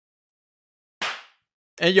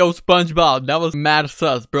Hey yo, SpongeBob, that was mad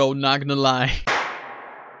sus, bro, not gonna lie.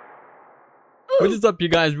 What is up, you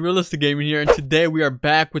guys? Realistic Gaming here, and today we are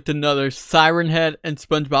back with another Siren Head and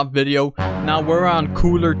SpongeBob video. Now we're on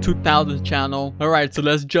Cooler 2000 channel. Alright, so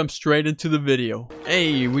let's jump straight into the video.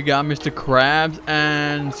 Hey, we got Mr. Krabs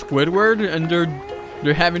and Squidward, and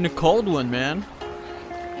they're having a cold one, man.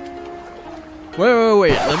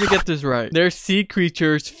 Wait, let me get this right. They're sea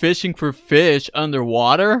creatures fishing for fish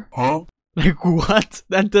underwater? Huh? Like what?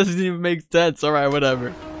 That doesn't even make sense. Alright,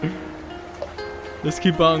 whatever. Let's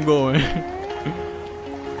keep on going.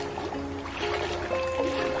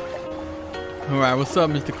 Alright, what's up,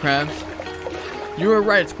 Mr. Krabs? You were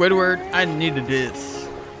right, Squidward. I needed this.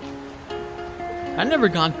 I never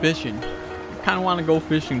gone fishing. I kinda wanna go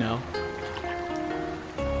fishing now.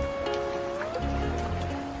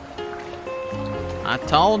 I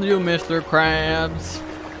told you, Mr. Krabs.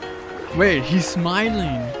 Wait, he's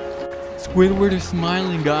smiling. Squidward is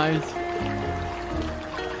smiling, guys.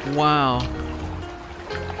 Wow.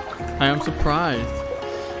 I am surprised.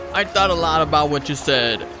 I thought a lot about what you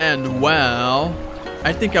said, and well,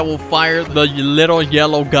 I think I will fire the little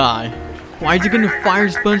yellow guy. Why is he gonna fire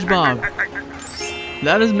SpongeBob?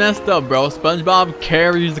 That is messed up, bro. SpongeBob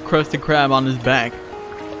carries the Krusty Krab on his back.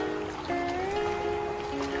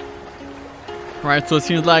 Alright, so it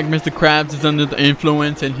seems like Mr. Krabs is under the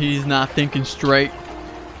influence and he's not thinking straight.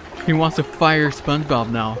 He wants to fire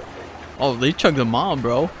SpongeBob now. Oh, they chugged them all,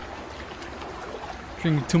 bro.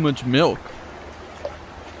 Drinking too much milk.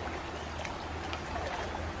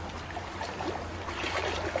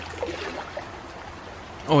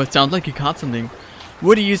 Oh, it sounds like he caught something.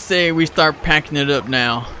 What do you say we start packing it up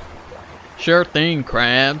now? Sure thing,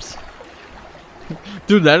 Krabs.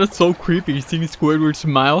 Dude, that is so creepy, seeing Squidward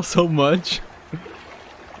smile so much.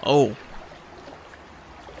 Oh.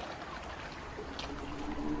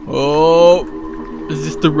 Oh. Is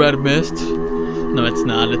this the red mist? No, it's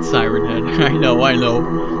not. It's Siren Head. I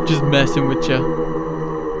know. Just messing with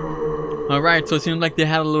you. Alright, so it seems like they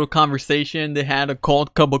had a little conversation. They had a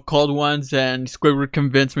couple cold ones, and Squidward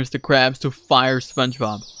convinced Mr. Krabs to fire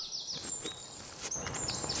SpongeBob.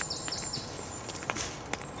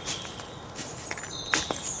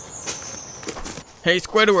 Hey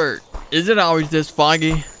Squidward, is it always this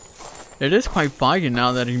foggy? It is quite foggy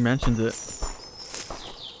now that he mentions it.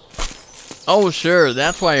 Oh sure,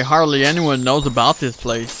 that's why hardly anyone knows about this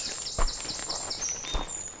place.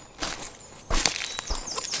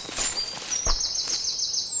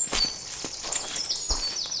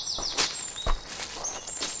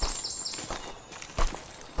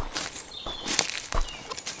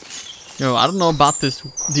 Yo, I don't know about these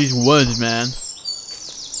woods, man.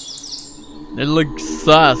 They look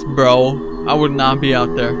sus, bro. I would not be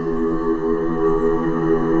out there.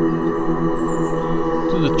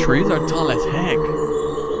 Dude, the trees are tall as heck.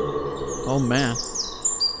 Oh man.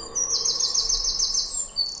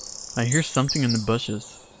 I hear something in the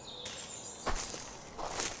bushes.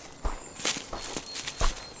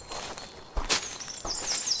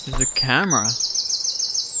 There's a camera.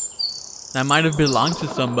 That might have belonged to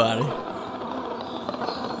somebody.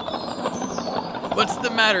 What's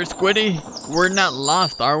the matter, Squiddy? We're not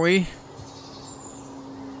lost, are we?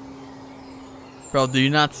 Bro, do you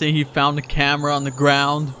not see he found the camera on the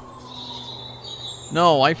ground?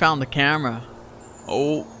 No, I found the camera.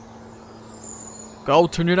 Oh. Go,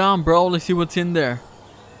 turn it on, bro. Let's see what's in there.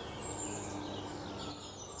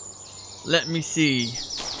 Let me see.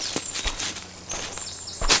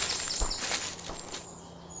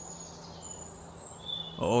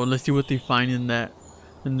 Oh, let's see what they find in that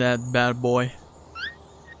bad boy.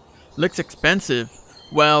 Looks expensive.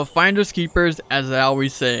 Well, finders keepers, as I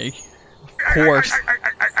always say. Of course.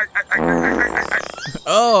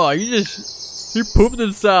 Oh, he pooped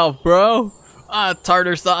himself, bro. Ah,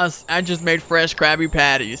 tartar sauce. I just made fresh Krabby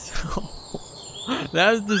Patties.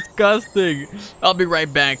 That is disgusting. I'll be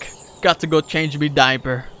right back. Got to go change me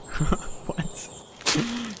diaper. What?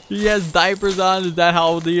 He has diapers on? Is that how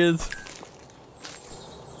old he is?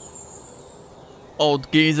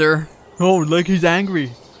 Old geezer. Oh, look, he's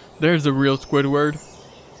angry. There's a real Squidward.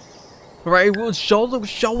 Alright, well, show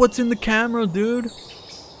what's in the camera, dude.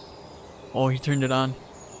 Oh, he turned it on.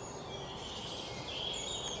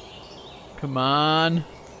 Come on.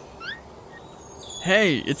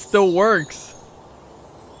 Hey, it still works.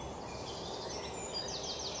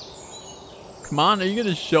 Come on, are you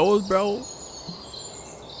gonna show us, bro?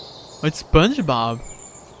 It's SpongeBob.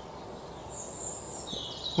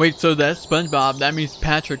 Wait, so that's SpongeBob. That means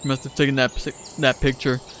Patrick must have taken that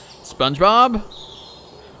picture. SpongeBob?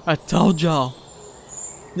 I told y'all.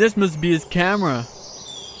 This must be his camera.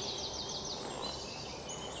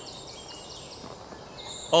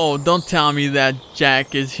 Oh, don't tell me that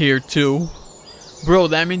Jack is here too. Bro,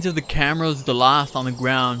 that means if the camera's lost on the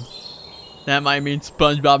ground, that might mean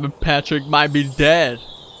SpongeBob and Patrick might be dead.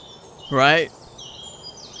 Right?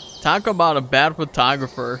 Talk about a bad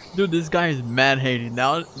photographer. Dude, this guy is mad hating.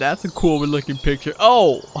 Now that's a cool looking picture.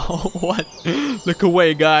 Oh, what? Look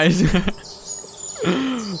away, guys.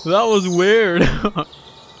 That was weird.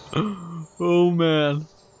 Oh man.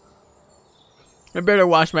 I better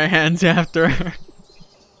wash my hands after.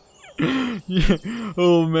 Yeah.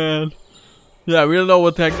 Oh man. Yeah, we don't know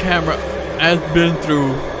what that camera has been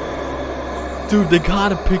through. Dude, they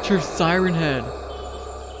got a picture of Siren Head.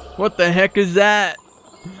 What the heck is that?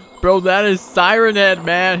 Bro, that is Siren Head,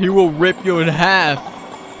 man. He will rip you in half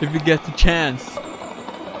if he gets the chance.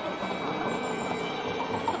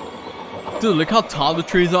 Dude, look how tall the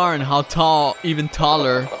trees are and how tall, even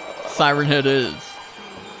taller, Siren Head is.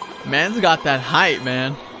 Man's got that height,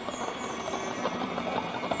 man.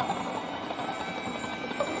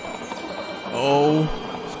 Oh,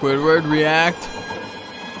 Squidward, react.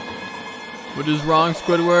 What is wrong,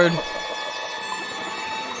 Squidward?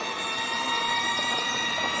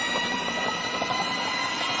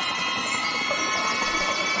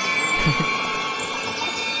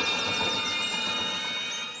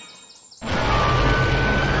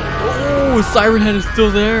 Oh, Siren Head is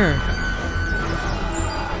still there.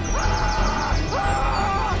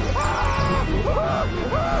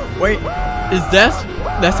 Wait, is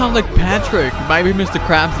that sounds like Patrick. It might be Mr.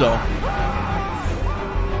 Krabs though.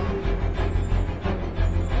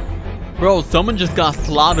 Bro, someone just got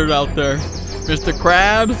slaughtered out there. Mr.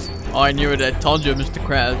 Krabs? Oh, I knew it. I told you, Mr.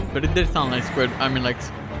 Krabs. But it did sound like Squid. I mean, like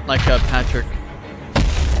Patrick.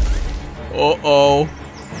 Uh-oh.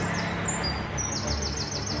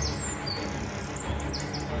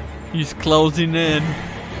 He's closing in.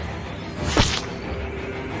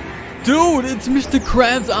 Dude, it's Mr.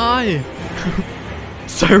 Krabs' eye.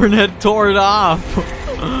 Siren Head tore it off.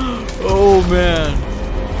 Oh, man.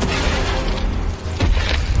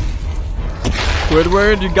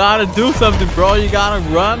 Squidward, you gotta do something, bro. You gotta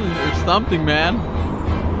run or something, man.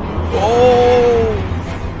 Oh,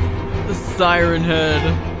 the Siren Head.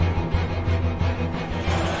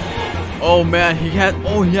 Oh man, he has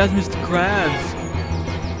Mr. Krabs.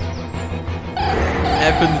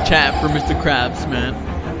 F in the chat for Mr. Krabs, man.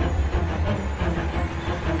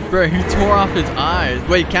 Bro, he tore off his eyes.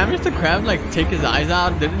 Wait, can't Mr. Krabs like take his eyes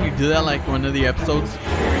out? Didn't he do that like one of the episodes?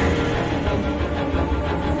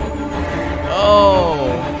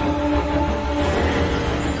 Oh,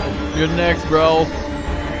 you're next, bro.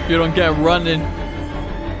 You don't get running.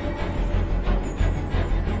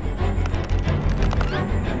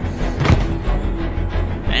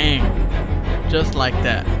 Dang, just like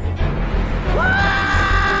that.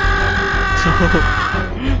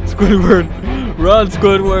 Squidward, run,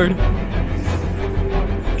 Squidward.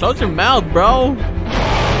 Close your mouth, bro.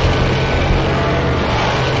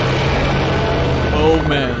 Oh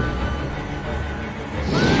man.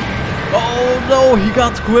 Oh no, he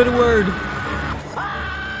got Squidward.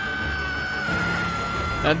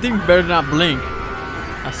 That thing better not blink.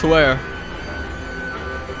 I swear.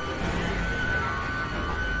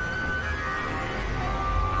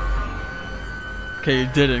 Okay,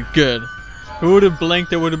 it didn't. Good. If it would have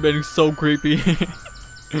blinked, it would have been so creepy.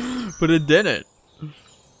 But it didn't.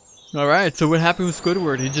 Alright, so what happened with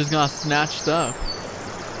Squidward? He just got snatched up.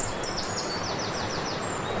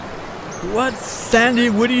 What?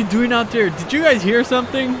 Sandy, what are you doing out there? Did you guys hear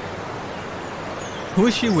something? Who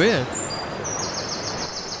is she with?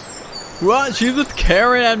 What? She's with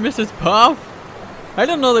Karen and Mrs. Puff? I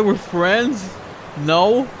didn't know they were friends.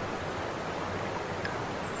 No.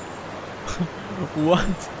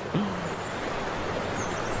 What?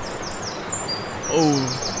 Oh.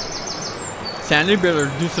 Sandy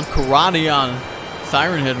better do some karate on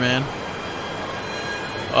Siren Head, man.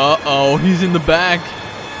 Uh-oh, he's in the back.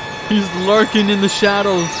 He's lurking in the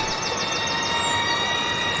shadows.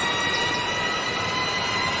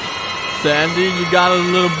 Sandy, you got a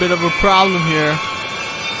little bit of a problem here.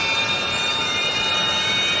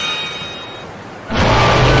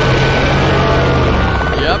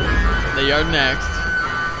 Yep, they are next.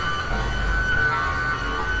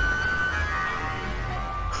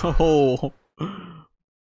 Oh.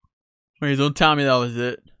 Wait, don't tell me that was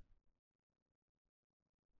it.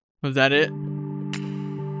 Was that it?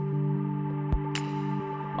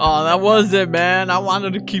 Oh, that was it, man. I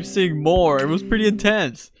wanted to keep seeing more. It was pretty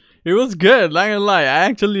intense. It was good, not gonna lie. I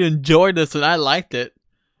actually enjoyed this and I liked it.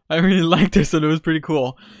 I really liked this and it was pretty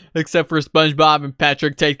cool. Except for SpongeBob and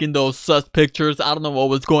Patrick taking those sus pictures. I don't know what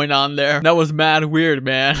was going on there. That was mad weird,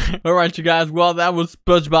 man. Alright, you guys. Well, that was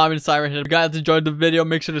SpongeBob and Siren. If you guys enjoyed the video,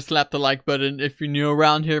 make sure to slap the like button. If you're new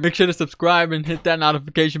around here, make sure to subscribe and hit that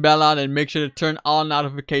notification bell on, and make sure to turn all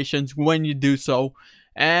notifications when you do so.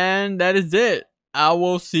 And that is it. I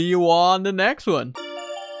will see you on the next one.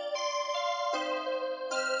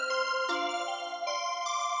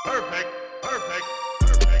 Perfect.